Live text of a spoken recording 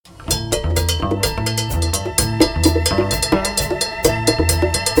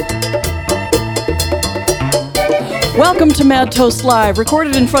Welcome to Mad Toast Live,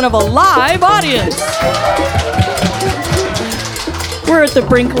 recorded in front of a live audience. We're at the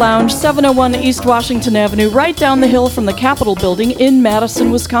Brink Lounge, 701 East Washington Avenue, right down the hill from the Capitol Building in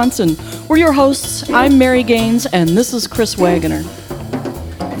Madison, Wisconsin. We're your hosts. I'm Mary Gaines, and this is Chris Wagoner.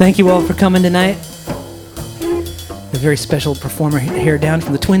 Thank you all for coming tonight. A very special performer here down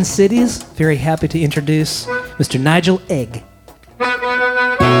from the Twin Cities. Very happy to introduce Mr. Nigel Egg.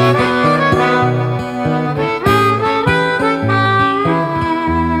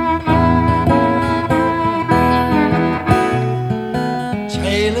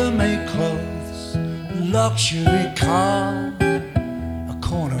 Tailor-made clothes, luxury car, a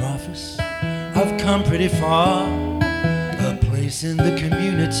corner office. I've come pretty far, a place in the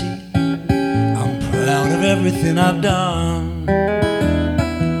community. I'm proud of everything I've done.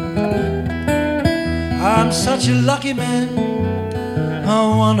 I'm such a lucky man, I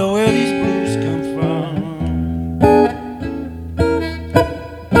wonder where these blues come from.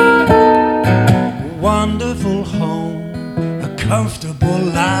 Wonderful home, a comfortable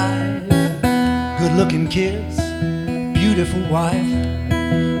life, good-looking kids, beautiful wife,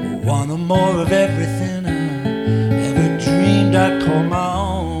 one or more of everything I ever dreamed I'd call my own.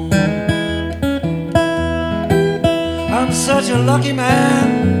 I'm such a lucky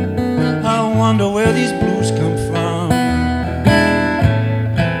man, I wonder where these blues come from.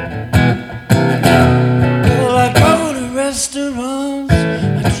 Well, I go to restaurants,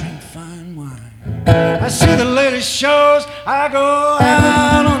 I drink fine wine, I see the latest shows, I go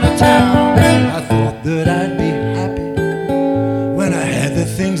out on the town. I thought that I'd be happy when I had the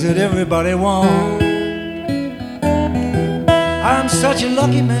things that everybody wants. I'm such a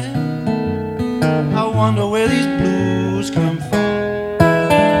lucky man, I wonder where these blues come from.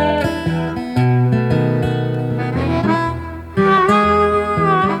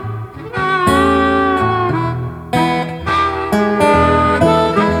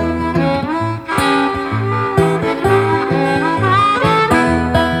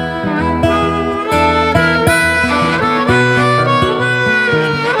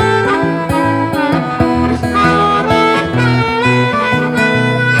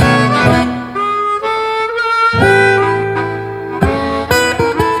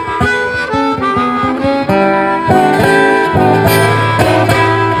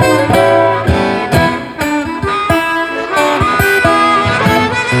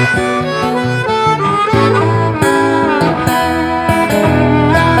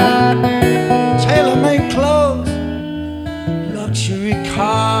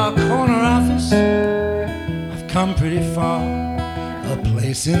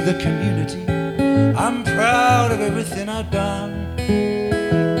 In the community, I'm proud of everything I've done.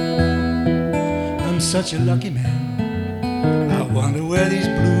 I'm such a lucky man, I wonder where these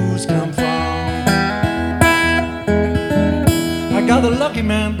blues come from. I got the lucky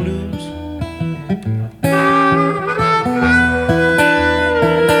man blues.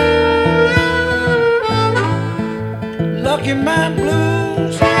 Lucky man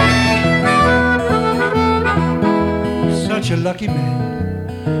blues. Such a lucky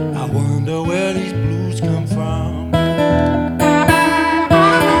man, I wonder where these blues come from.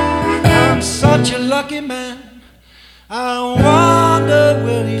 I'm such a lucky man, I wonder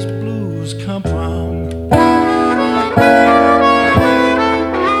where these blues come from.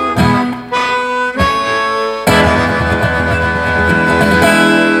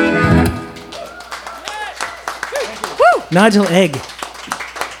 Nigel Egg.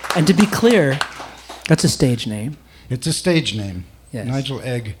 And to be clear, that's a stage name. It's a stage name. Yes. Nigel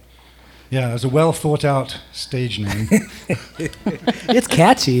Egg. Yeah, it was a well thought out stage name. It's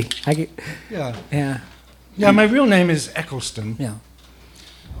catchy. Yeah, my real name is Eccleston. Yeah.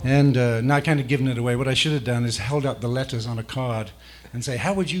 And now I kind of given it away. What I should have done is held up the letters on a card and say,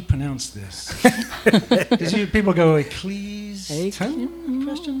 how would you pronounce this? Because people go, Eccleston?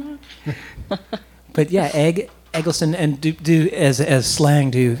 Question mark? But yeah, Eggleston, and do as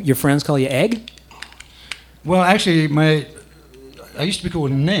slang, do your friends call you Egg? Well, actually, I used to be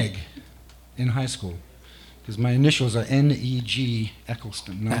called Neg in high school because my initials are N-E-G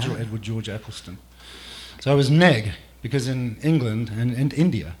Eccleston, Nigel Edward George Eccleston. So I was Neg because in England and in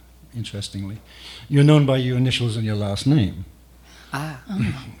India, interestingly, you're known by your initials and your last name.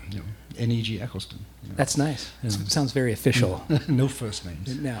 N-E-G Eccleston. That's nice. It sounds very official. No first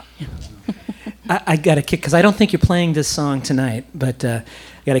names. No. I got a kick, because I don't think you're playing this song tonight, but I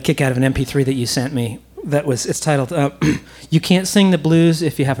got a kick out of an MP3 that you sent me It's titled "You Can't Sing the Blues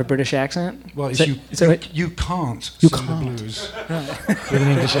If You Have a British Accent." Well, Is that right? you can't You sing can't. the blues with an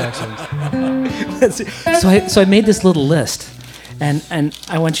English accent. So I made this little list, and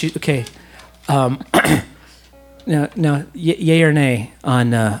I want you. Okay, now, yay or nay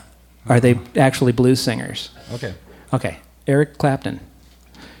on are they actually blues singers? Okay. Okay, Eric Clapton,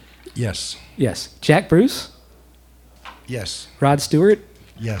 Yes. yes. Jack Bruce, Yes. Rod Stewart,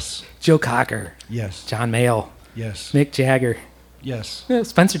 Yes. Joe Cocker, Yes. John Mayall, Yes. Mick Jagger, Yes.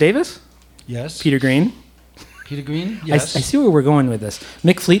 Spencer Davis, Yes. Peter Green. Peter Green? I Yes. see where we're going with this.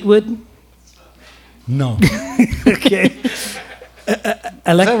 Mick Fleetwood. No. Okay. Is that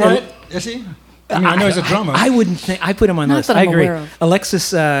right? Is he? I mean, I know he's a drummer. I wouldn't think. I put him on the Not list. that I I'm agree. aware of.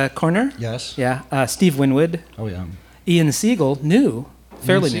 Alexis Corner. Yes. Yeah. Steve Winwood. Oh, yeah. Ian Siegel. New.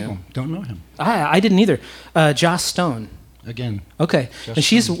 Fairly Ian new. Siegel. Don't know him. I didn't either. Joss Stone. Again. Okay. Joss And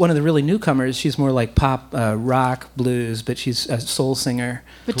she's Stone. one of the really newcomers. She's more like pop, rock, blues, but she's a soul singer.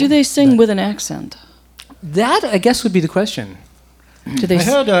 But do they sing with an accent? That, I guess, would be the question. Do they? I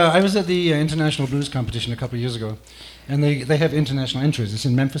heard, I was at the International Blues Competition a couple of years ago, and they have international entries. It's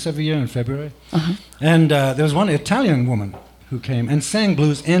in Memphis every year in February. Uh-huh. And there was one Italian woman who came and sang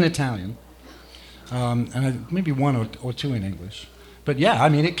blues in Italian, maybe one or two in English. But yeah, I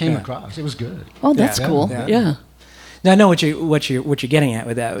mean, it came across. It was good. Oh, that's Yeah. cool. Yeah. Yeah. Now I know what you're getting at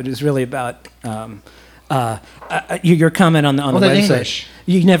with that. It was really about your comment on the Well, website. that English.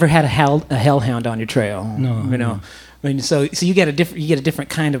 You never had a hellhound on your trail. No, you know. no. I mean, so you get a different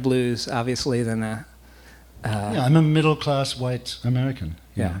kind of blues, obviously, than the. Yeah, I'm a middle-class white American.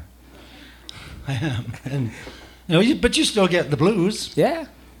 you Yeah. know. I am. And, but you still get the blues Yeah.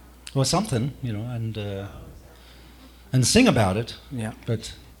 or something, and sing about it. Yeah.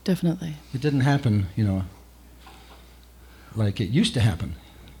 But Definitely. it didn't happen, like it used to happen.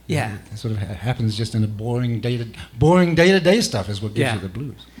 Yeah. It sort of happens just in a boring day-to-day stuff is what gives Yeah. you the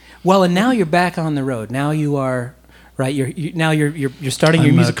blues. Well, and now you're back on the road. Now you are, right? You're starting your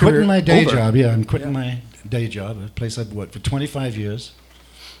I'm music career. quitting my day over. job. Yeah, I'm quitting my day job, a place I've worked for 25 years.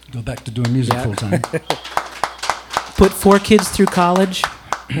 Go back to doing music Yeah. full time. Put 4 kids through college.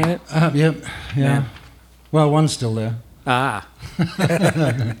 Right? Yeah. Yeah. Well, one's still there. Ah.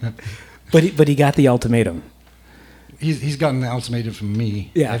 but he got the ultimatum. He's gotten the ultimatum from me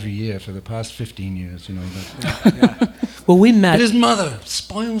Yeah. every year for the past 15 years. But Well, we met. his mother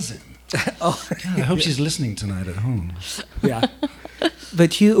spoils him. Oh. God, I hope she's listening tonight at home. Yeah.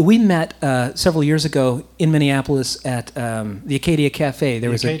 But we met several years ago in Minneapolis at the Acadia Cafe. There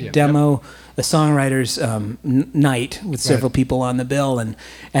was Acadia, a demo, a songwriters night with several people on the bill,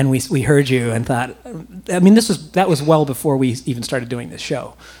 and we heard you and thought, I mean, that was well before we even started doing this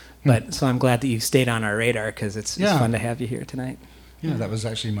show. But so I'm glad that you stayed on our radar because it's Yeah. fun to have you here tonight. Yeah, that was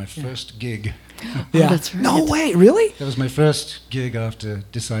actually my first gig. Yeah. that's right. No way, really? That was my first gig after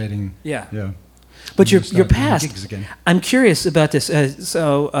deciding. Yeah. Yeah. But I'm your gonna start doing past, gigs again. I'm curious about this.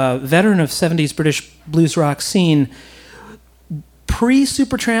 Veteran of 70s British blues rock scene,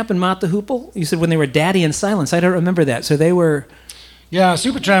 pre-Supertramp and Mott the Hoople, you said when they were Daddy and Silence. I don't remember that. So they were... Yeah,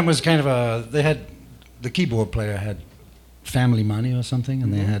 Supertramp was kind of the keyboard player had family money or something,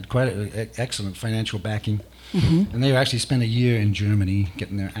 and they had quite excellent financial backing. And they actually spent a year in Germany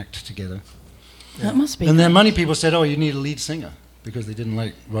getting their act together. That must be. And then money people said, oh, you need a lead singer, because they didn't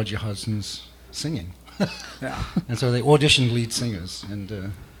like Roger Hudson's singing. Yeah. And so they auditioned lead singers.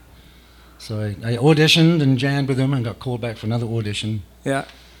 And so I auditioned and jammed with them and got called back for another audition. Yeah.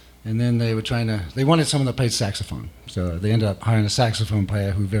 And then they wanted someone that played saxophone. So they ended up hiring a saxophone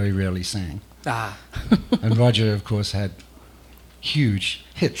player who very rarely sang. Ah. And Roger, of course, had huge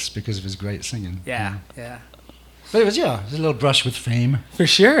hits because of his great singing. Yeah. Yeah. But it was a little brush with fame. For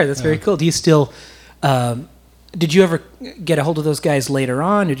sure. That's very cool. Do you still... did you ever get a hold of those guys later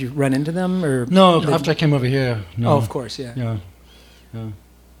on? Did you run into them? Or No, after I came over here. No. Oh, of course, yeah.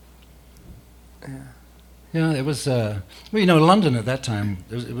 Yeah, it was, London at that time,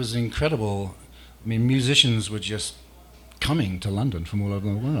 it was incredible. I mean, musicians were just coming to London from all over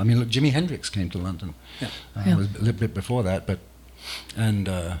the world. I mean, look, Jimi Hendrix came to London. Yeah. It was a little bit before that,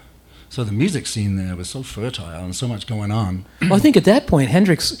 so the music scene there was so fertile and so much going on. Well, I think at that point,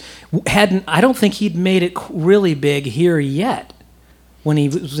 Hendrix I don't think he'd made it really big here yet when he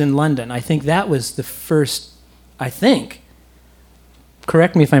was in London. I think that was the first,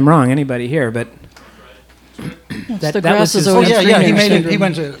 correct me if I'm wrong, anybody here, but the grass is Oh, always yeah, greener. he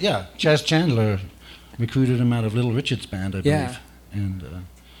went to, Chaz Chandler recruited him out of Little Richard's band, I believe, Yeah. and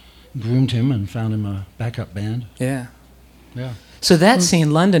groomed him and found him a backup band. yeah. Yeah. So that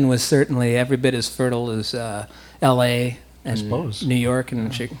scene, London, was certainly every bit as fertile as L.A. and suppose. New York,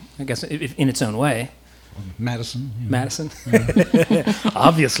 and I guess in its own way. Madison. You know. Madison.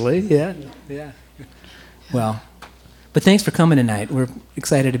 Obviously, yeah. Well, but thanks for coming tonight. We're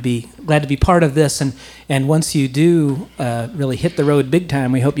glad to be part of this, and once you do really hit the road big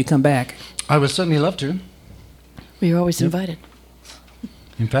time, we hope you come back. I would certainly love to. You're always invited.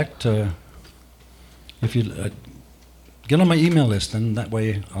 In fact, if you get on my email list, then that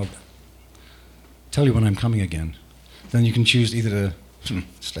way I'll tell you when I'm coming again. Then you can choose either to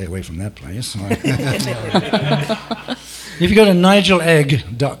stay away from that place. If you go to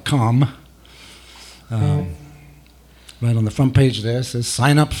nigelegg.com, right on the front page there, it says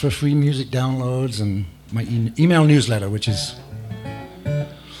sign up for free music downloads and my email newsletter, which is,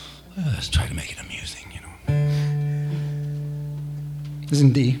 let's try to make it amusing, you know. This is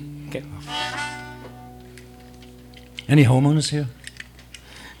in D. Okay. Any homeowners here?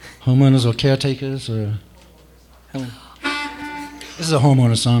 Homeowners or caretakers or... This is a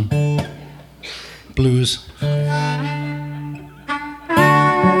homeowner song. Blues.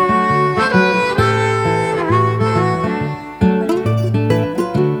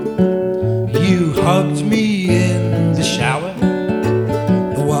 You hugged me in the shower,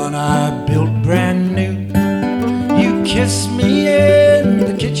 the one I built brand new. You kissed me in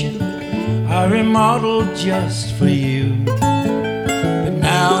the kitchen, I remodeled just for you. But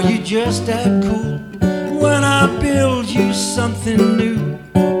now you just act cool when I build you something new.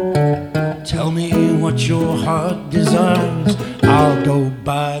 Tell me what your heart desires, I'll go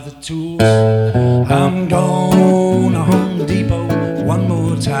buy the tools. I'm going to Home Depot one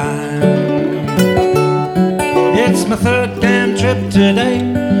more time. It's my third damn trip today,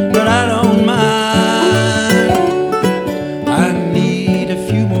 but I don't mind. I need a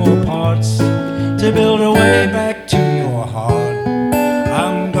few more parts to build a way back to your heart.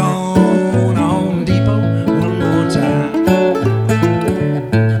 I'm going to Home Depot one more time.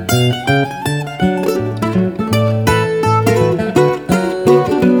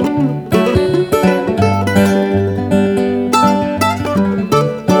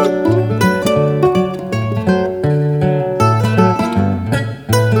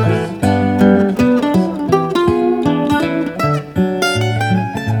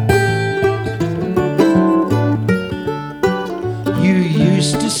 You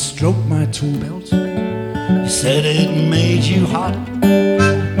used to stroke my tool belt. You said it made you hot.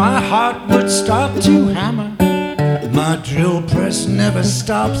 My heart would start to hammer. My drill press never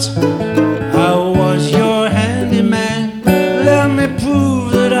stopped. I was your handyman. Let me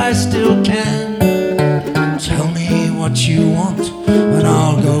prove that I still can. Tell me what you want, and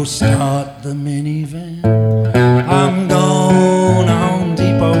I'll go start the minivan. I'm going to Home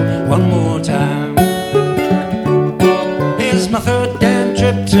Depot one more time. It's my third damn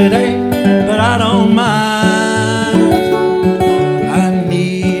trip today, but I don't mind. I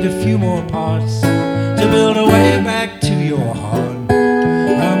need a few more parts to build a way back to your heart.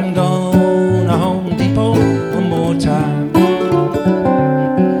 I'm going to Home Depot one more time.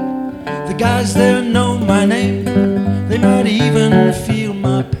 The guys there know my name, they might even feel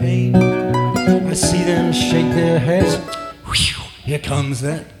my pain. I see them shake their heads. Whew, here comes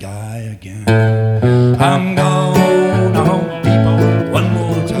that guy again. I'm going to Home Depot one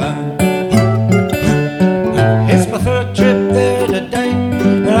more time. It's my third trip there today,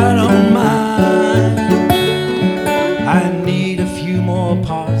 but I don't mind. I need a few more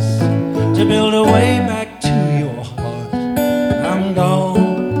parts to build a way back to your heart. I'm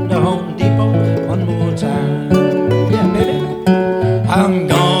going to Home Depot one more time. Yeah, baby. I'm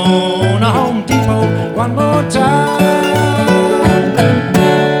going to Home Depot one more time.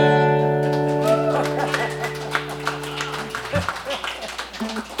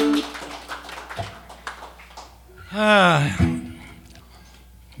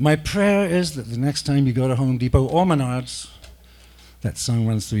 My prayer is that the next time you go to Home Depot or Menards, that song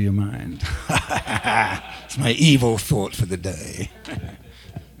runs through your mind. It's my evil thought for the day.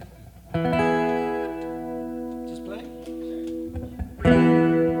 Just play.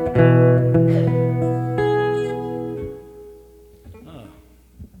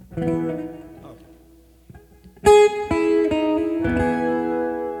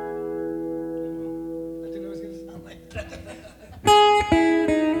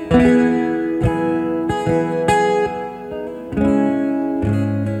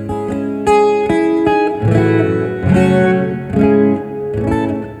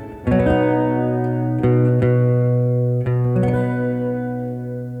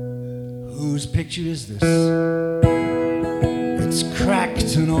 Whose picture is this? It's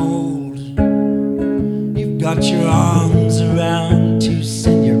cracked and old. You've got your arms around two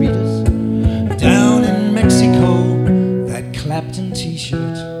senoritas down in Mexico. That Clapton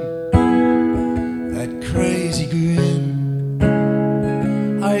t-shirt, that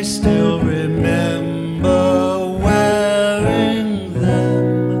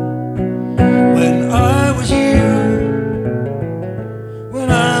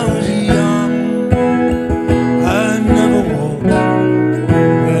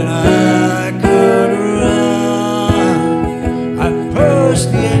burst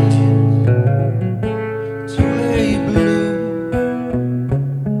the engine till they blew.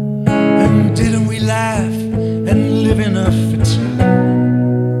 And didn't we laugh and live enough for two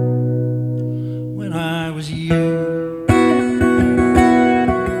when I was you?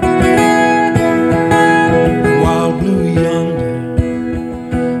 Wild blue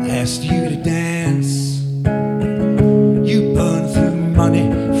yonder asked you to dance. You burned through money,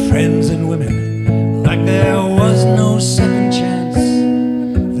 friends and women like there was no second chance.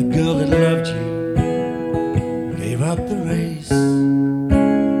 The girl that loved you gave up the race.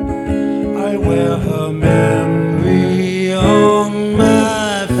 I wear her memory on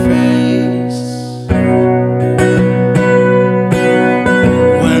my face.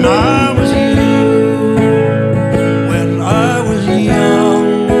 When I was you, when I was young,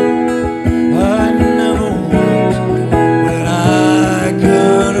 I never walked when I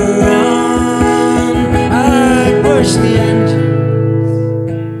could run. I burst the engines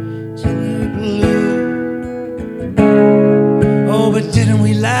till they blew. Oh, but didn't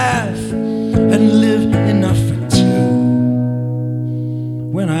we laugh and live enough for two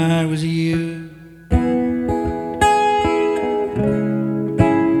when I was you?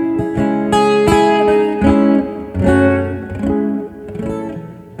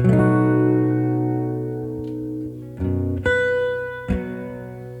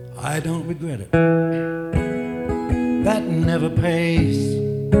 I don't regret it. That never pays.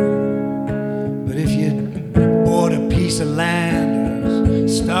 But if you bought a piece of land or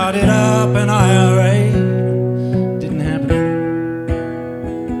started up an IRA, didn't happen.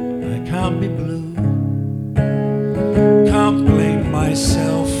 I can't be blue. Can't blame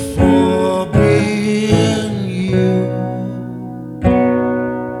myself for being you.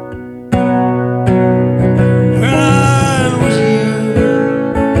 When I was you,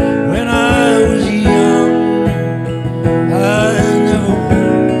 when I was young, I never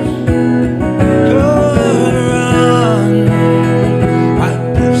could run. I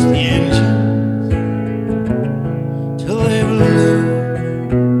pushed the engine till they blew.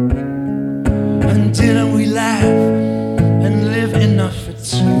 And didn't we laugh and live enough for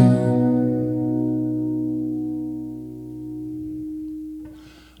two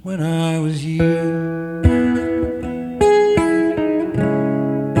when I was you?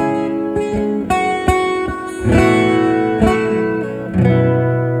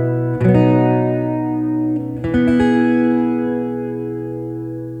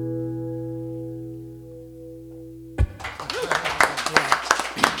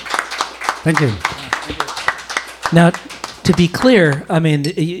 Thank you. Now, to be clear, I mean,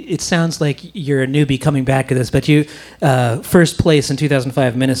 it sounds like you're a newbie coming back to this, but you first place in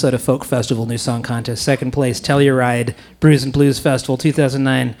 2005 Minnesota Folk Festival New Song Contest, second place Telluride Brews and Blues Festival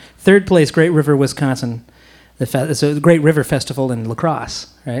 2009, third place Great River, Wisconsin, so the Great River Festival in La Crosse,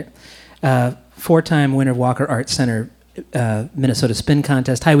 right? Four-time winner Walker Arts Center Minnesota Spin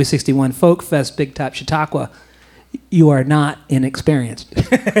Contest, Highway 61 Folk Fest, Big Top Chautauqua. You are not inexperienced.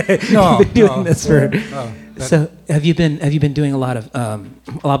 No, You've been doing no. this for. Oh, So have you been doing a lot of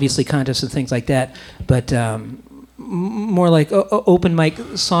obviously contests and things like that, but more like open mic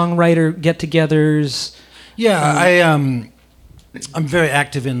songwriter get-togethers? yeah, I'm very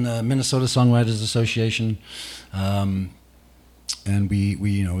active in the Minnesota Songwriters Association, and we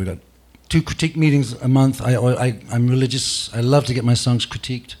we got 2 critique meetings a month. I'm religious. I love to get my songs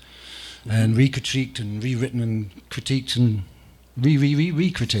critiqued, and re-critiqued and rewritten and critiqued and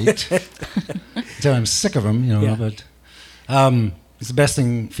re-critiqued. So I'm sick of them, Yeah. but it's the best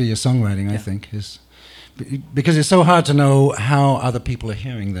thing for your songwriting, I think, is because it's so hard to know how other people are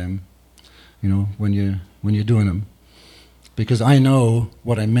hearing them, when you're doing them. Because I know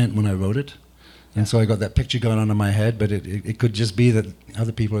what I meant when I wrote it, and so I got that picture going on in my head, but it could just be that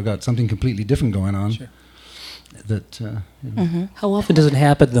other people have got something completely different going on. Sure. That How often does it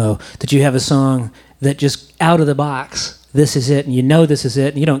happen, though, that you have a song that just out of the box, this is it, and you know this is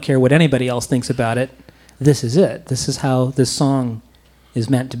it, and you don't care what anybody else thinks about it, this is it. This is how this song is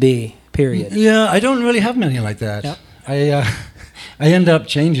meant to be, period. Yeah, I don't really have many like that. Yep. I end up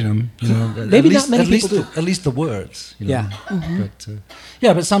changing them. Maybe not many people do. At least the words. Yeah.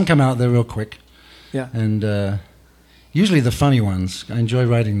 But some come out there real quick. Yeah. And usually the funny ones. I enjoy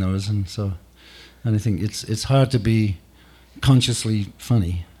writing those, and I think it's hard to be consciously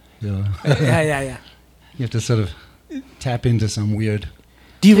funny. Yeah. You have to sort of tap into some weird.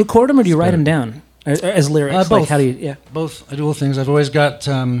 Do you record them or do you write them down as lyrics? Both. Like how do you? Yeah. Both. I do all things. I've always got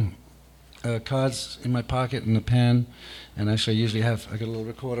cards in my pocket and a pen, and actually I usually have a little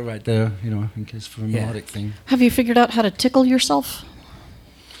recorder right there, in case for a melodic thing. Have you figured out how to tickle yourself?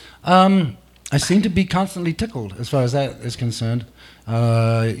 I seem to be constantly tickled as far as that is concerned.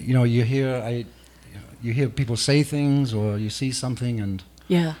 You hear people say things, or you see something, and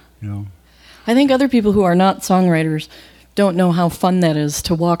Yeah. you know. I think other people who are not songwriters don't know how fun that is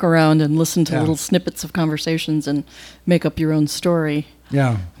to walk around and listen to Yeah. little snippets of conversations and make up your own story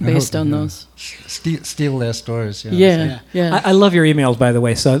Yeah, based on those. Steal their stories. Yeah. I love your emails, by the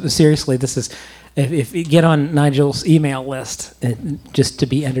way. So seriously, this is if you get on Nigel's email list just to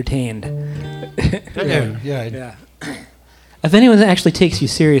be entertained. Yeah. If anyone actually takes you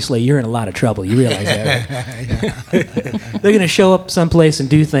seriously, you're in a lot of trouble. You realize that, right? They're going to show up someplace and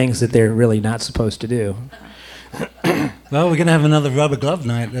do things that they're really not supposed to do. Well, we're going to have another rubber glove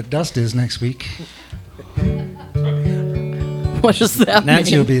night at Dusty's next week. What does that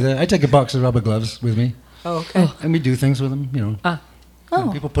Nancy mean? will be there. I take a box of rubber gloves with me, Oh, okay. and we do things with them. Oh.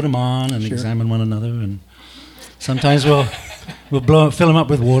 And people put them on and Sure. examine one another, and sometimes we'll fill them up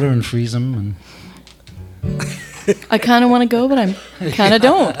with water and freeze them. And I kind of want to go, but I kind of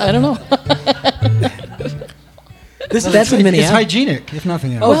don't. I don't know. That's in it's Minneapolis. hygienic, if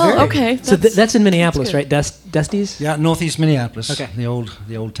nothing else. Well, very. okay. So that's in Minneapolis, that's right? Dusty's? Yeah, northeast Minneapolis. Okay. The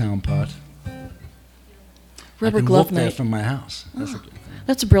old town part. Rubber I can glove walk there night. from my house. That's a good thing.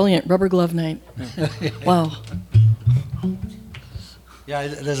 That's brilliant. Rubber glove night. Wow. Yeah,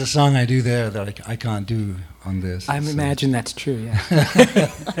 there's a song I do there that I can't do on this. I imagine that's true, yeah.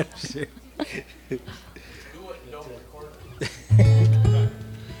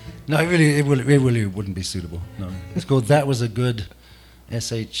 No, it really wouldn't be suitable. No, it's called "That Was a Good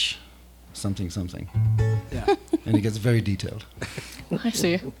SH something something," Yeah. and it gets very detailed. I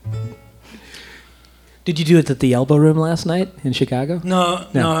see. Did you do it at the Elbow Room last night in Chicago? No,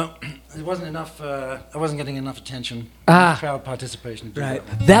 No. it wasn't enough. I wasn't getting enough attention. Ah. Crowd participation. To do Right.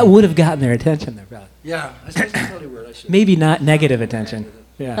 that. That would have gotten their attention, there, probably. Yeah, I suppose that's probably where I should. Maybe not negative attention.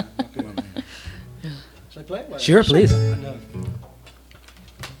 Yeah. Come on, man. Should I play it? Sure, please. I know.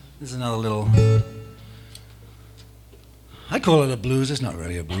 This is another little. I call it a blues. It's not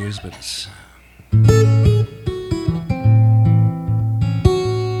really a blues, but it's.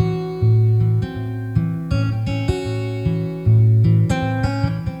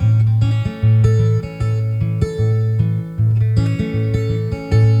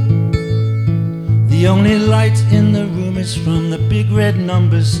 The only light in the room is from the big red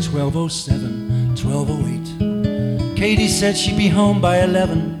numbers 1207, 1208. Katie said she'd be home by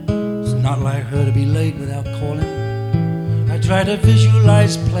 11. It's not like her to be late without calling. I try to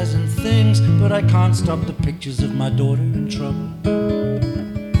visualize pleasant things, but I can't stop the pictures of my daughter in trouble.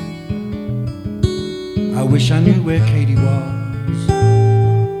 I wish I knew where Katie was.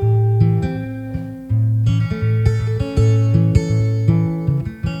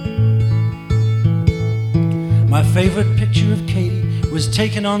 My favorite picture of Katie was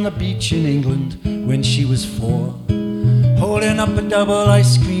taken on the beach in England when she was 4, holding up a double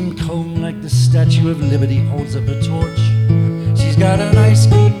ice cream cone like the Statue of Liberty holds up a torch. She's got an ice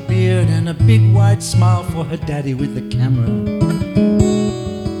cream beard and a big wide smile for her daddy with the camera.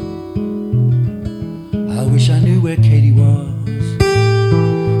 I wish I knew where Katie was.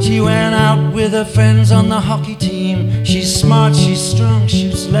 She went out with her friends on the hockey team. She's smart, she's strong,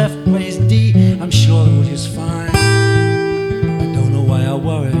 shoots left, plays D. I'm sure it was just fine. I don't know why I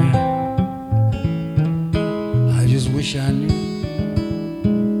worry. I just wish I knew.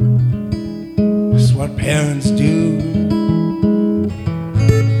 It's what parents do.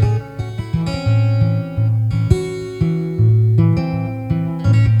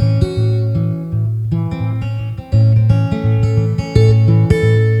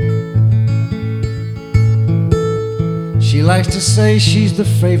 She likes to say she's the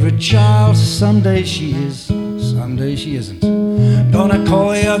favorite child. Someday she is, someday she isn't. Gonna call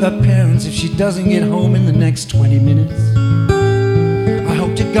the other parents if she doesn't get home in the next 20 minutes. I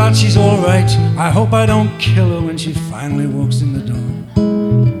hope to God she's alright. I hope I don't kill her when she finally walks in the door.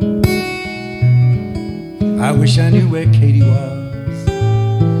 I wish I knew where Katie was.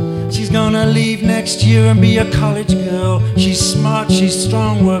 She's gonna leave next year and be a college girl. She's smart, she's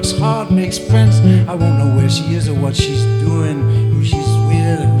strong, works hard, makes friends. I won't know where she is or what she's doing, who she's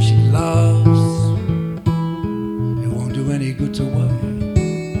with, who she loves. It won't do any good to worry.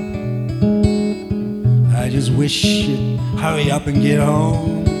 I just wish she'd hurry up and get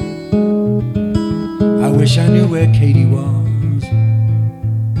home. I wish I knew where Katie was.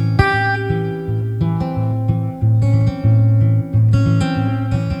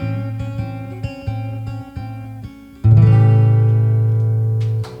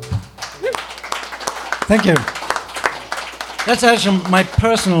 Thank you. That's actually my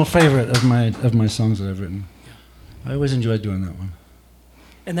personal favorite of my songs that I've written. I always enjoyed doing that one.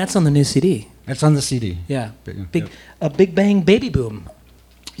 And that's on the new CD. It's on the CD. Yeah. Big- Big, yep. a Big Bang Baby Boom.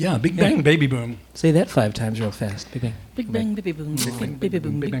 Yeah, Big Bang Baby Boom. Say that 5 times real fast. Big Bang. Big bang, baby boom, big bang, baby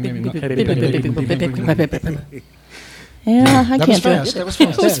boom, Big big bang, bang, baby baby boom. boom, big bang, baby boom. Yeah, I That was can't do fast. it. That was It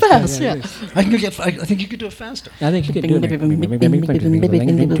fast. was fast, Yeah, yeah. I think you could do it faster. I think you could do it.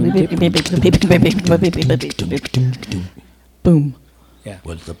 Boom.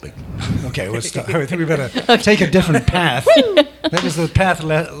 What's the big? Okay, we'll start. I think we better take a different path. That was the path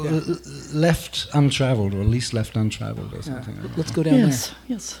left untraveled, or least left untraveled, or something. Let's go down Yes,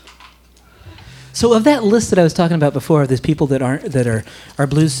 yes. there. So, of that list that I was talking about before, there's people that are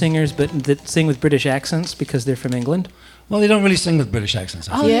blues singers, but that sing with British accents because they're from England. Well, they don't really sing with British accents.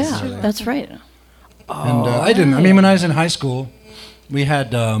 I think. Yeah, that's right. And I didn't. I mean, when I was in high school, we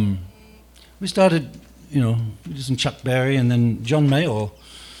had we started, we did some Chuck Berry and then John Mayall.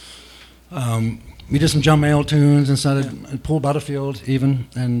 We did some John Mayall tunes and started and Paul Butterfield even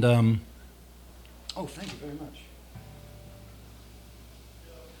and. Oh, thank you very much.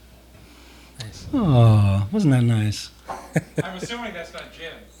 Nice. Oh, wasn't that nice? I'm assuming that's not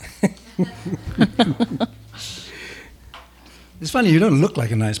Jen. It's funny, you don't look like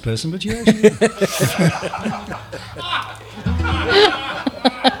a nice person, but you actually do.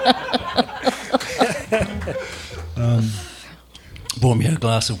 Bought me a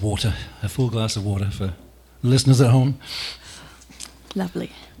glass of water, a full glass of water for listeners at home.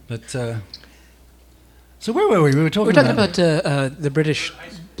 Lovely. But, so where were we? We were talking We're talking about the British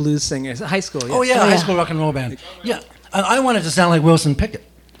blues singers, high school. Yeah. Oh, yeah, high school rock and roll band. Yeah, I wanted to sound like Wilson Pickett.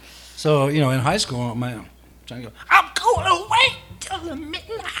 So, in high school, I'm trying to go, I'm going away till the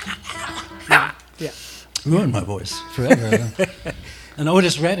midnight. Yeah. Ruined my voice forever. And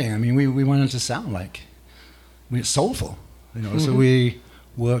Otis Redding, I mean, we wanted to sound like, we're soulful, so we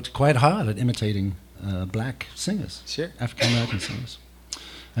worked quite hard at imitating black singers, Sure. African-American singers.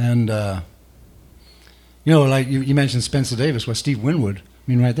 And, like you mentioned Spencer Davis, Steve Winwood,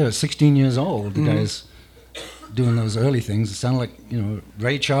 I mean, right there, at 16 years old, the guy's doing those early things. It sounded like,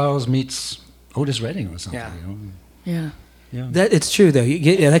 Ray Charles meets Otis Redding or something, Yeah. Yeah. That it's true though.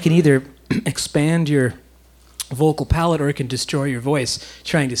 That can either expand your vocal palette or it can destroy your voice.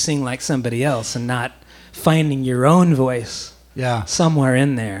 Trying to sing like somebody else and not finding your own voice Yeah, somewhere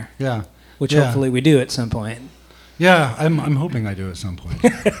in there, yeah. which Yeah. hopefully we do at some point. Yeah, I'm hoping I do at some point.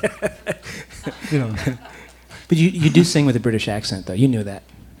 But you do sing with a British accent though. You knew that.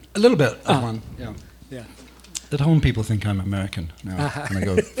 A little bit of Oh. one, yeah. Yeah. At home, people think I'm American now when I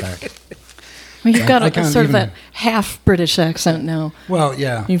go back. Well, you've got I a can't sort of even- that half British accent now. Well,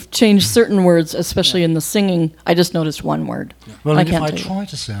 yeah. You've changed certain words, especially in the singing. I just noticed one word. Well, I and if can't I tell you. try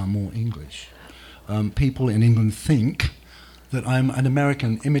to sound more English, people in England think that I'm an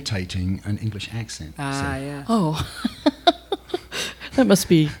American imitating an English accent. So Yeah. Oh, that must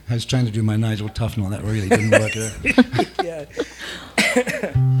be. I was trying to do my Nigel Tufnell. That really didn't work out. Yeah. A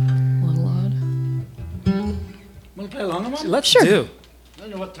little odd. Want to play along with one? Let's Sure. do. I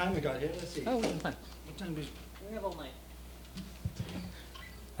don't know what time we got here. Let's see. Oh, fine. What time is We have all night.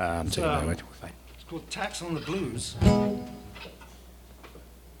 I'm taking my way. We're fine. It's called Tax on the Blues. I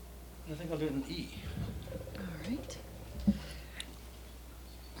think I'll do it in E. All right.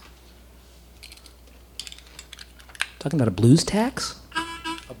 Talking about a blues tax?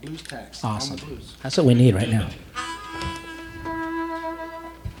 A blues tax Awesome. on the blues. That's what we need right now.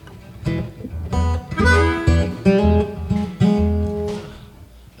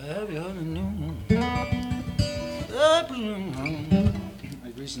 Have you heard the news? I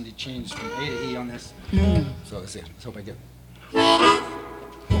recently changed from A to E on this. So let's see. Let's hope I get.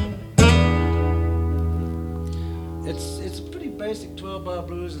 It's a pretty basic 12-bar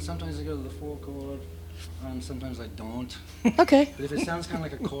blues, and sometimes I go to the 4-chord, and sometimes I don't. Okay. But if it sounds kind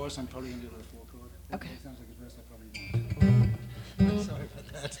of like a chorus, I'm probably going to do the 4-chord. Okay. If it sounds like a verse, I probably won't. Sorry about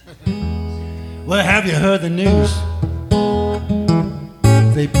that. Well, have you heard the news?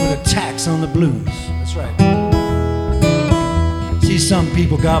 They put a tax on the blues. That's right. See, some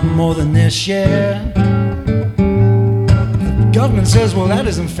people got more than their share. The government says, well, that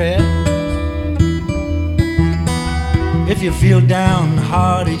isn't fair. If you feel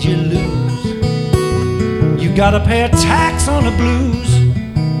downhearted, you lose. You gotta pay a tax on the blues.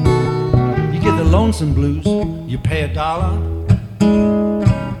 You get the lonesome blues, you pay $1.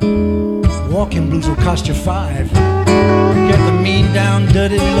 Walking blues will cost you $5. You get the mean down,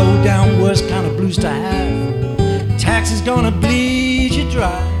 dirty, low down, worst kind of blues to have. Tax is gonna bleed you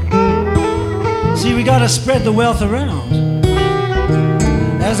dry. See, we gotta spread the wealth around.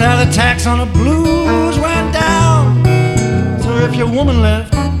 That's how the tax on the blues went down. So if your woman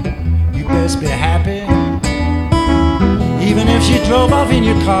left, you best be happy. Even if she drove off in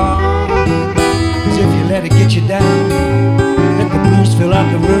your car. 'Cause if you let it get you down, let the blues fill out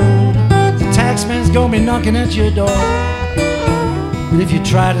the room, the taxman's gonna be knocking at your door. But if you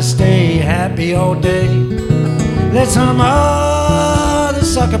try to stay happy all day, let some other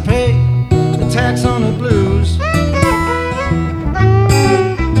sucker pay the tax on the blues.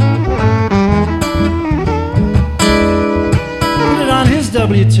 Put it on his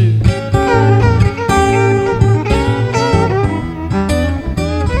W-2.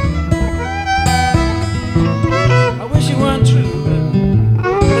 I wish it weren't true, but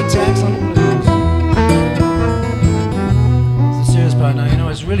put a tax on the blues. It's a serious part now, you know,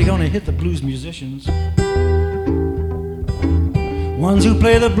 it's really gonna hit the blues musicians. Ones who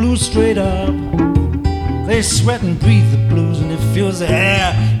play the blues straight up. They sweat and breathe the blues, and it fills the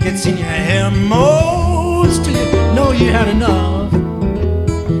air, gets in your hair most till you know you had enough.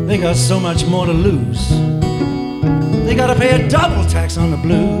 They got so much more to lose. They gotta pay a double tax on the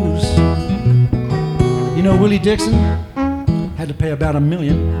blues. You know, Willie Dixon had to pay about $1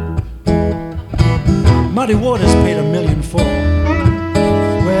 million. Muddy Waters paid $1 million for.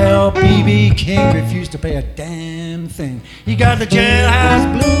 Well, B.B. King refused to pay a damn thing. He got the jailhouse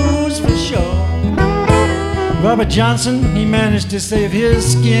blues for sure. Robert Johnson, he managed to save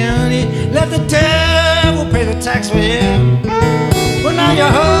his skin. He let the devil pay the tax for him. Well, now you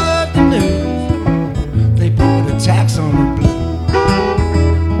heard the news. They put a tax on the blues.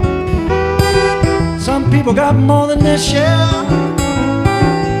 Some people got more than their share.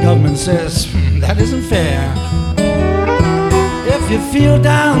 Government says that isn't fair. If you feel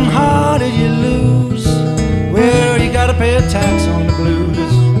downhearted, you lose. Well, you gotta pay a tax on the blues.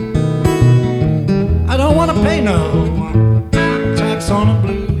 I don't wanna pay no tax on the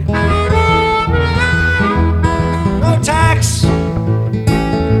blues. No tax,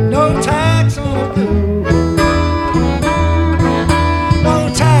 no tax on the blues. No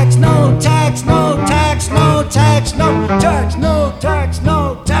tax, no tax, no tax, no tax, no tax, no tax,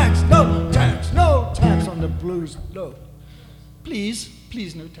 no tax, no tax, no tax on the blues. No. Please,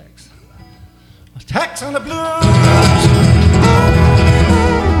 please, no tax. A tax on the blues.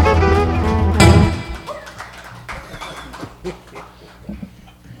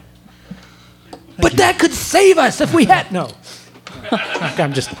 But that could save us if we had no.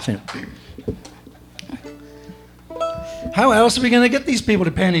 I'm just saying. How else are we going to get these people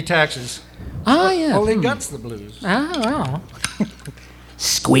to pay any taxes? Oh yeah. All they got's the blues. Oh.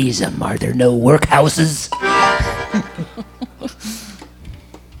 Squeeze them. Are there no workhouses?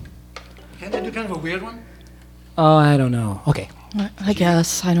 Can't they do kind of a weird one? Oh, I don't know. Okay. I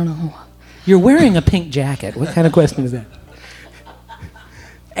guess. I don't know. You're wearing a pink jacket. What kind of question is that?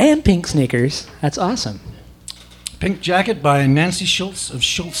 And pink sneakers. That's awesome. Pink Jacket by Nancy Schultz of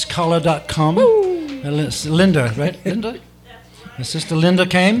SchultzCollar.com. Linda, right? Linda? Her sister Linda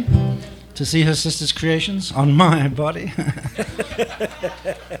came to see her sister's creations on my body.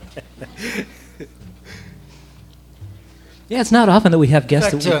 Yeah, it's not often that we have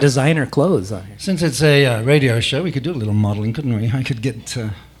guests In fact, with designer clothes on here. Since it's a radio show, we could do a little modeling, couldn't we? I could get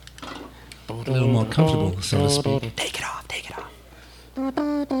a little more comfortable, so to speak. Take it off, take it off.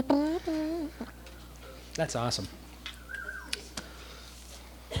 That's awesome.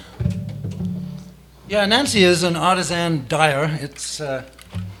 Yeah, Nancy is an artisan dyer. It's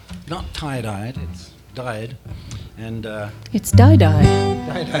not tie-dyed, it's dyed. And It's dye-dye.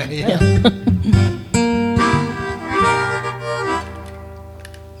 dye-dye, yeah.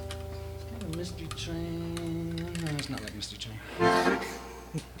 Mystery Train. No, it's not like Mystery Train.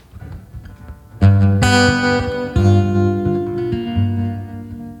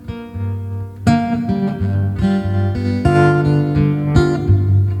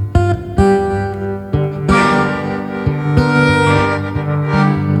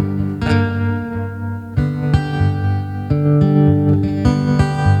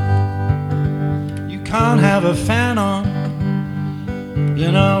 Have a fan on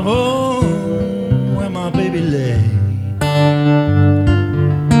in a home where my baby lay.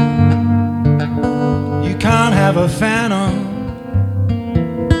 You can't have a fan on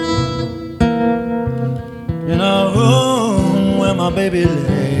in a home where my baby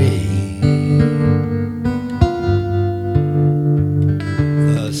lay.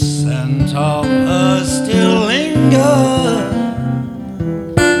 The scent of her still lingers.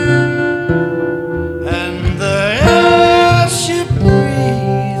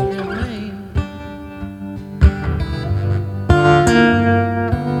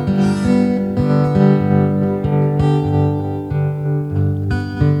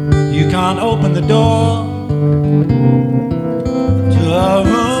 Open the door to a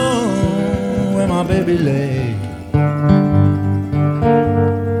room where my baby lay.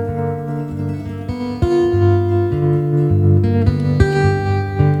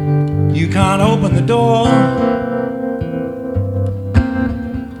 can't open the door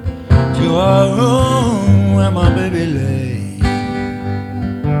to our room where my baby lay.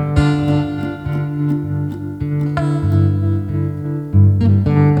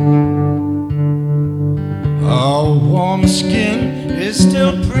 Our warm skin is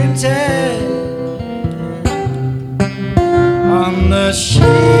still printed on the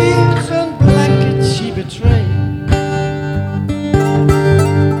sheets and blankets she betrayed.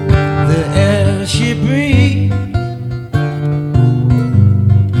 The air she breathed,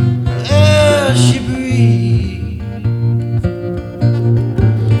 the air she breathed,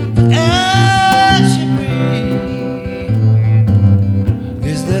 the air she breathed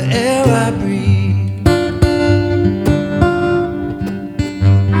is the air I breathe.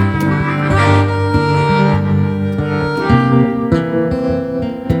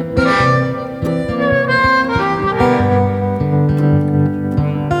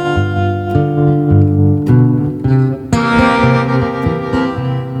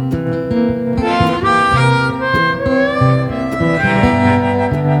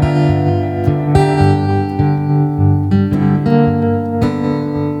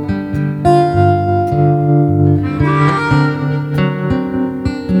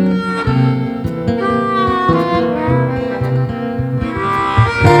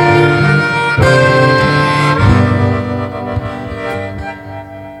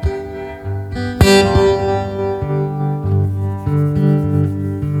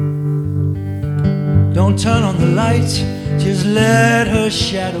 Don't turn on the lights, just let her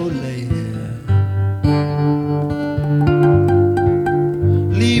shadow lay there.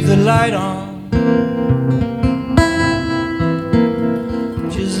 Leave the light on,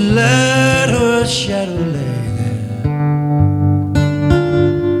 just let her shadow lay there.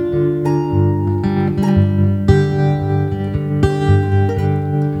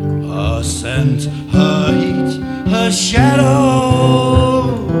 Her scent, her heat, her shadow,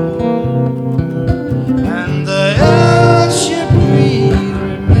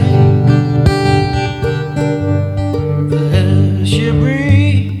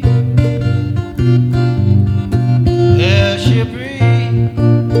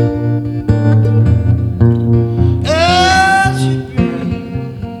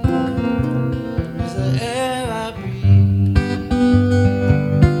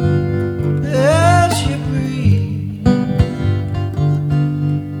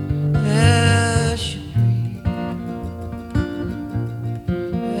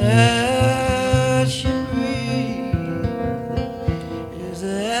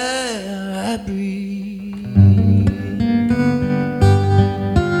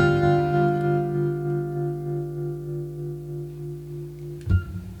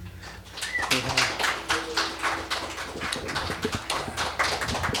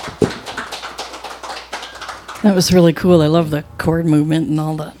 That was really cool. I love the chord movement and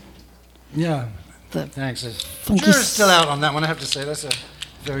all the Yeah, the thanks. funky. Jury's still out on that one, I have to say. That's a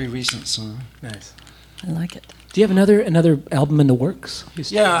very recent song. Nice. I like it. Do you have another album in the works?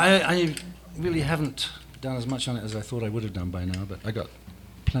 Yeah, I really haven't done as much on it as I thought I would have done by now, but I got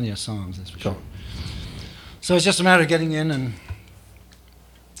plenty of songs, that's for sure. So it's just a matter of getting in and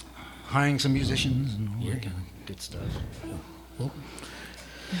hiring some musicians and all that kind of good stuff. Well,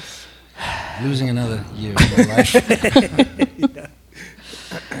 losing another year of my life.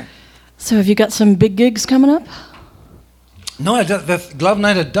 So have you got some big gigs coming up? No, the Glove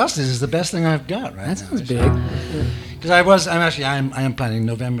Night at Dust is the best thing I've got right now. that sounds big. Because I am planning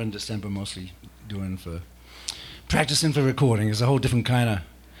November and December mostly doing for practicing for recording. It's a whole different kind of.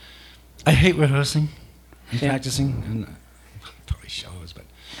 I hate rehearsing and practicing and probably shows, but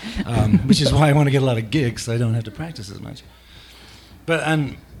which is why I want to get a lot of gigs so I don't have to practice as much. But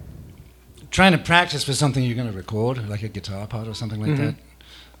I'm trying to practice for something you're going to record, like a guitar part or something like that.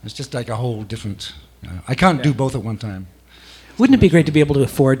 It's just like a whole different. I can't do both at one time. Wouldn't it be great to be able to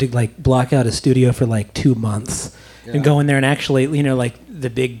afford to like block out a studio for like 2 months and go in there and actually, like the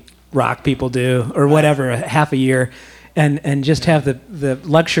big rock people do or whatever, half a year, and just have the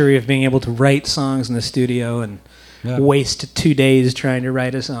luxury of being able to write songs in the studio and waste 2 days trying to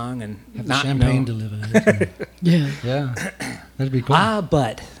write a song and Have not the champagne know. delivered. Yeah. That'd be cool.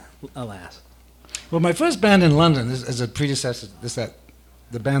 But alas. Well, my first band in London as a predecessor,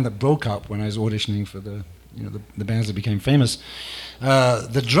 the band that broke up when I was auditioning for the bands that became famous.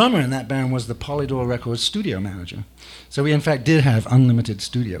 The drummer in that band was the Polydor Records studio manager. So we in fact did have unlimited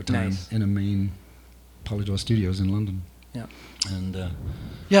studio time in a main Polydor Studios in London. Yeah. And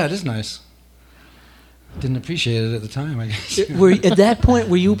it is nice. didn't appreciate it at the time, I guess. At that point,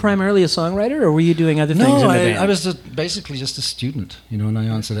 were you primarily a songwriter, or were you doing other things in the band? I was basically just a student, and I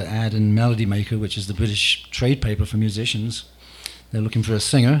answered an ad in Melody Maker, which is the British trade paper for musicians. They're looking for a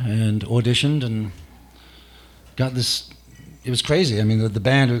singer, and auditioned and got this. It was crazy. I mean, the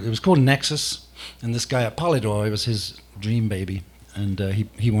band, it was called Nexus, and this guy at Polydor, it was his dream baby, and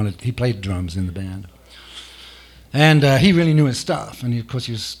he played drums in the band. And he really knew his stuff, and of course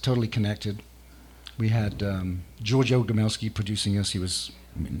he was totally connected. We had Giorgio Gomelski producing us. He was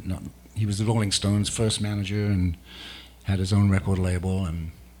the Rolling Stones' first manager and had his own record label.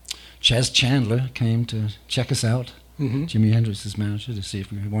 And Chaz Chandler came to check us out, Jimi Hendrix's manager, to see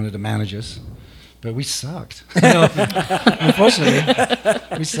if we wanted to manage us. But we sucked. Unfortunately,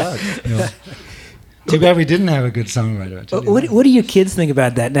 we sucked. Too bad we didn't have a good songwriter. What do your kids think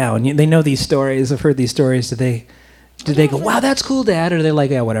about that now? And they know these stories. I've heard these stories. Do they go, "Wow, that's cool, Dad," or are they like,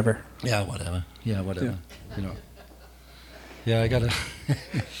 "Yeah, whatever"? Yeah, whatever. Yeah, I gotta.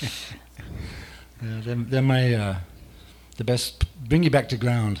 They're my the best bring you back to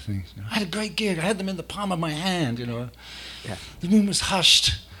ground things. I had a great gig. I had them in the palm of my hand. Yeah. The room was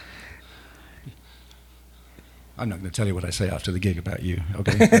hushed. I'm not going to tell you what I say after the gig about you,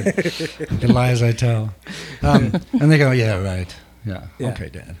 okay? The lies I tell. And they go, "Yeah, right. Yeah. Okay,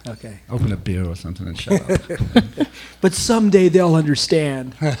 Dad. Okay. Open a beer or something and shut up." But someday they'll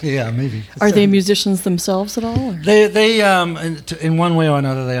understand. Yeah, maybe. Are they musicians themselves at all? Or? They in one way or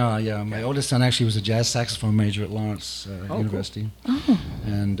another, they are. Yeah, my oldest son actually was a jazz saxophone major at Lawrence University,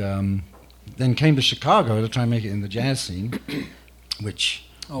 and then came to Chicago to try and make it in the jazz scene, which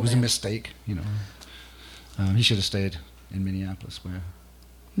was a mistake. He should have stayed in Minneapolis, where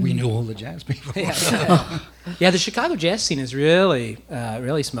we knew all the jazz people. Yeah, the Chicago jazz scene is really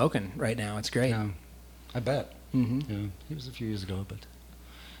smoking right now. It's great. Yeah, I bet. Yeah, it was a few years ago, but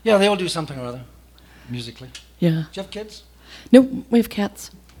yeah, they all do something or other musically. Yeah. Do you have kids? No, we have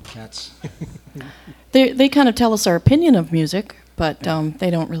cats. Cats. They kind of tell us our opinion of music, but they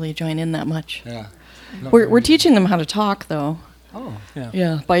don't really join in that much. Yeah. We're teaching them how to talk, though. Oh.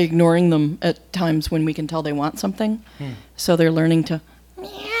 Yeah, by ignoring them at times when we can tell they want something. So they're learning to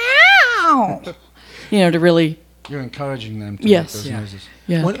meow. To really. You're encouraging them to Yes. make those noises.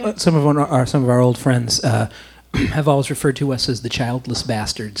 Yeah. Some of our old friends have always referred to us as the childless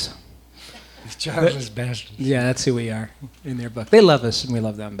bastards. Childless bastards. Yeah, that's who we are in their book. They love us and we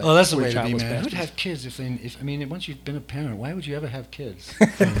love them. But that's the we're way to be, childless man. bastards. Who'd have kids if once you've been a parent, why would you ever have kids?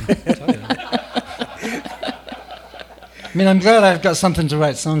 I'm glad I've got something to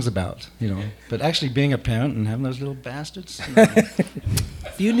write songs about, But actually being a parent and having those little bastards.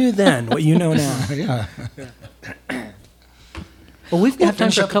 If you knew then what you know now. Yeah. Well, we've got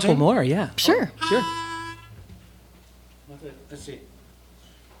time finish for a up the couple tune? more, yeah. Sure. Sure. Let's see.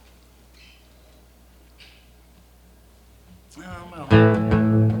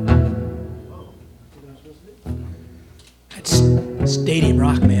 It's Stadium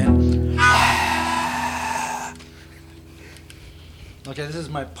Rock, man. Okay, this is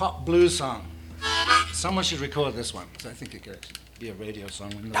my pop blues song. Someone should record this one, because I think it could actually be a radio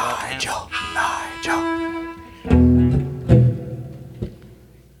song. Nigel.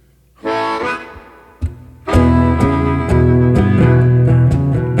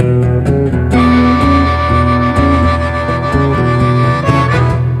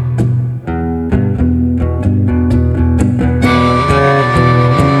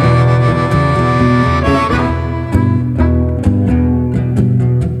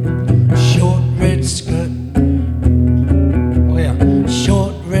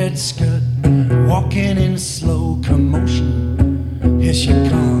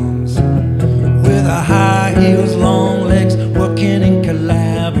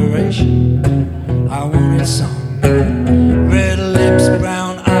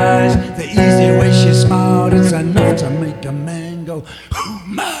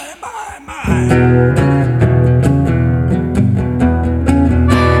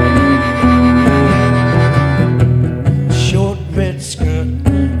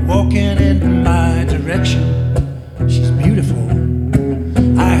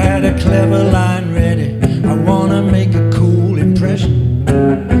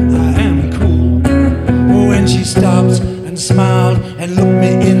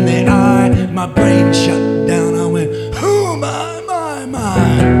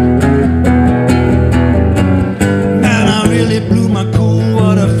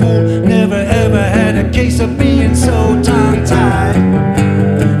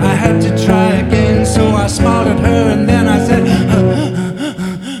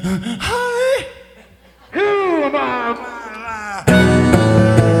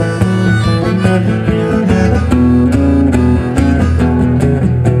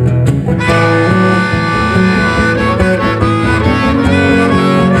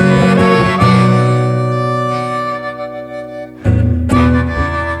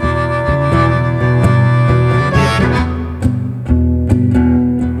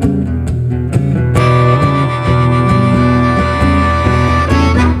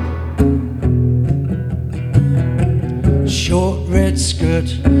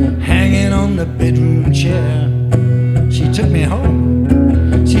 shirt hanging on the bedroom chair. She took me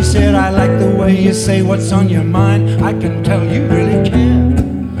home. She said, I like the way you say what's on your mind. I can tell you really care.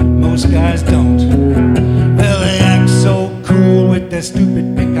 Most guys don't. Well, they act so cool with their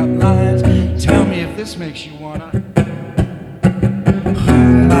stupid pickup lines. Tell me if this makes you wanna. Ooh,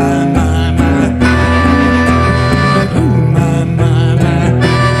 my, my, my. Ooh, my, my, my.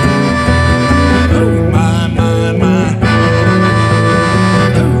 Ooh, my, my, my.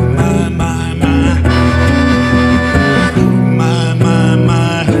 Ooh, my, my, my. Ooh, my, my,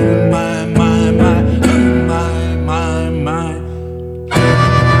 my. Ooh, my, my, my. Ooh, my, my, my.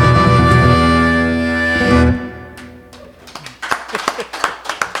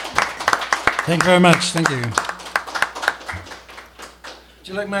 Thank you very much. Thank you.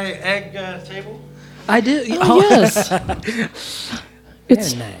 Do you like my egg table? I do. Oh, yes.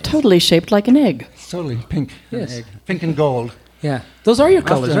 It's Very nice. totally shaped like an egg. It's totally pink. An Yes. egg. Pink and gold. Yeah. Those are your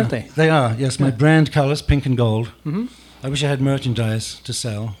colors, After- aren't they? They are, yes. My brand colors, pink and gold. Mhm. I wish I had merchandise to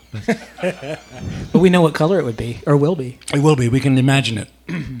sell. But But we know what color it would be, or will be. it will be. We can imagine it.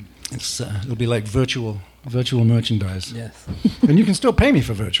 It'll be like virtual merchandise. Yes. And you can still pay me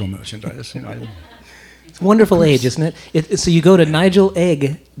for virtual merchandise. You know. It's a wonderful age, isn't it? So you go to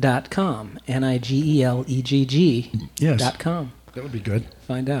nigelegg.com, NIGELEGG.com. Yes. That would be good.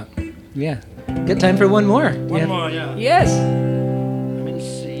 Find out. Yeah. Good time for one more. One more, yeah. Yes. Let me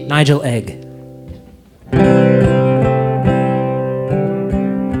see. Nigel Egg.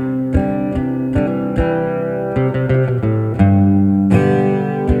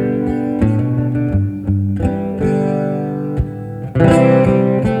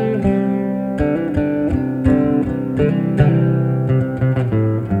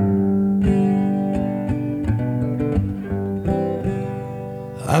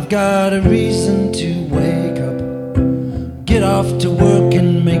 I've got a reason to wake up, get off to work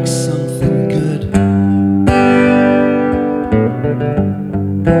and make something good.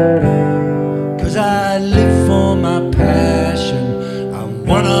 'Cause I live for my passion, I'm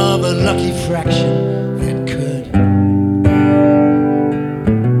one of a lucky fraction that could.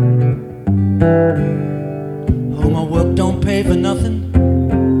 Oh, my work don't pay for nothing,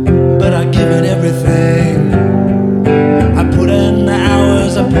 but I give it everything. I put in the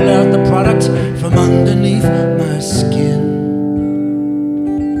hours, I pull out the product from underneath my skin.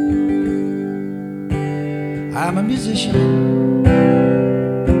 I'm a musician.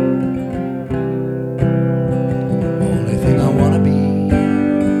 Only thing I wanna be.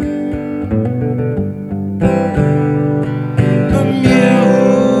 A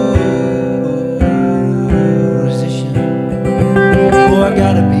musician. Oh, I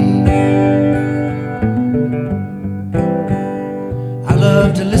gotta be. I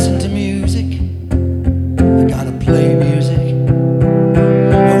love to listen to music. I gotta play music.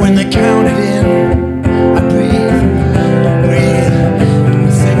 And when they count it in, I breathe,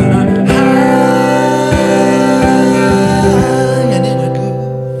 singing up high and in a groove.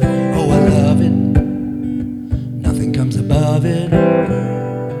 Oh, I love it. Nothing comes above it.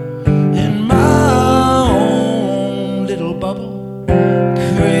 In my own little bubble,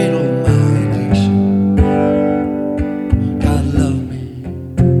 cradle my addiction. God love me.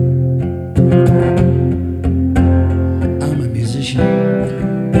 I'm a musician.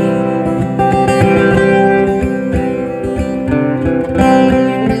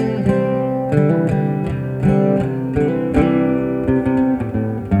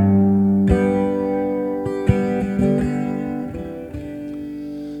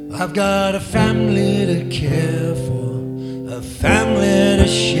 I've got a family to care for, a family to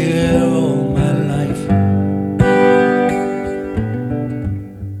share all my life.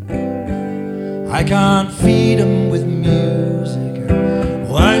 I can't feed them with music.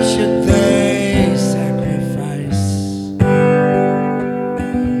 Why should they sacrifice?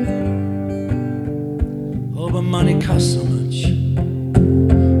 Oh, but money costs so much,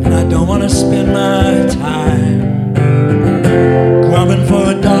 and I don't want to spend my time grubbing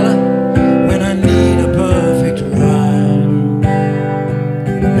for a dollar when I need a perfect rhyme.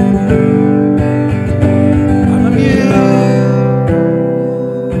 I'm a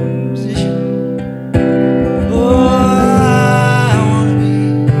musician. Oh, I wanna be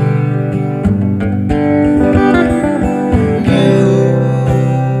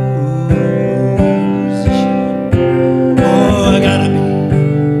musician. Oh, I gotta be.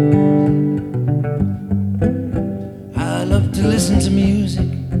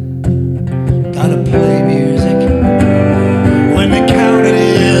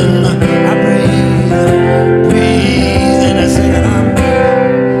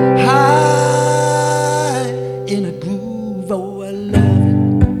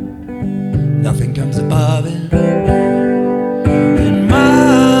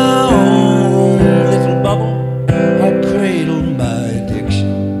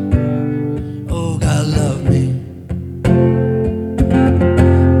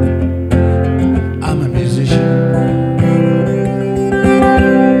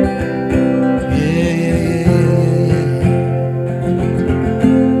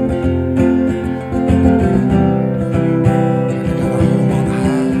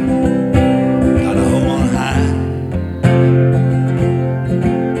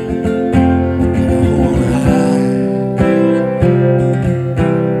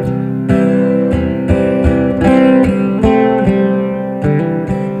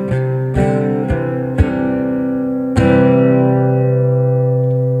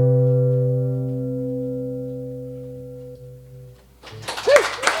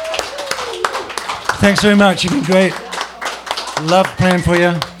 Thanks very much. You've been great. Love playing for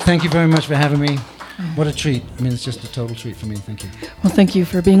you. Thank you very much for having me. What a treat. I mean, it's just a total treat for me. Thank you. Well, thank you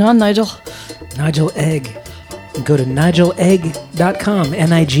for being on, Nigel. Nigel Egg. Go to nigelegg.com,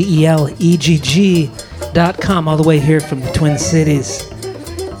 nigelegg.com, all the way here from the Twin Cities.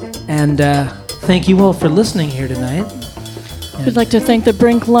 And thank you all for listening here tonight. We'd like to thank the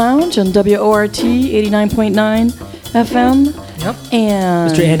Brink Lounge on WORT 89.9 FM. Yep.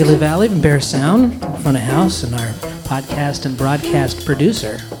 And Mr. Andy LaValle from Bear Sound, front of house, and our podcast and broadcast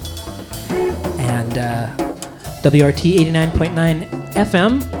producer. And WRT 89.9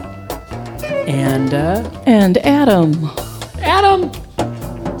 FM. And Adam. Adam!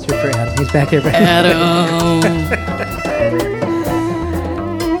 Let's hear for Adam. He's back there. Adam.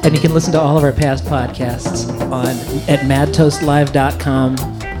 And you can listen to all of our past podcasts at madtoastlive.com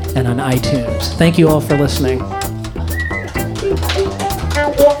and on iTunes. Thank you all for listening.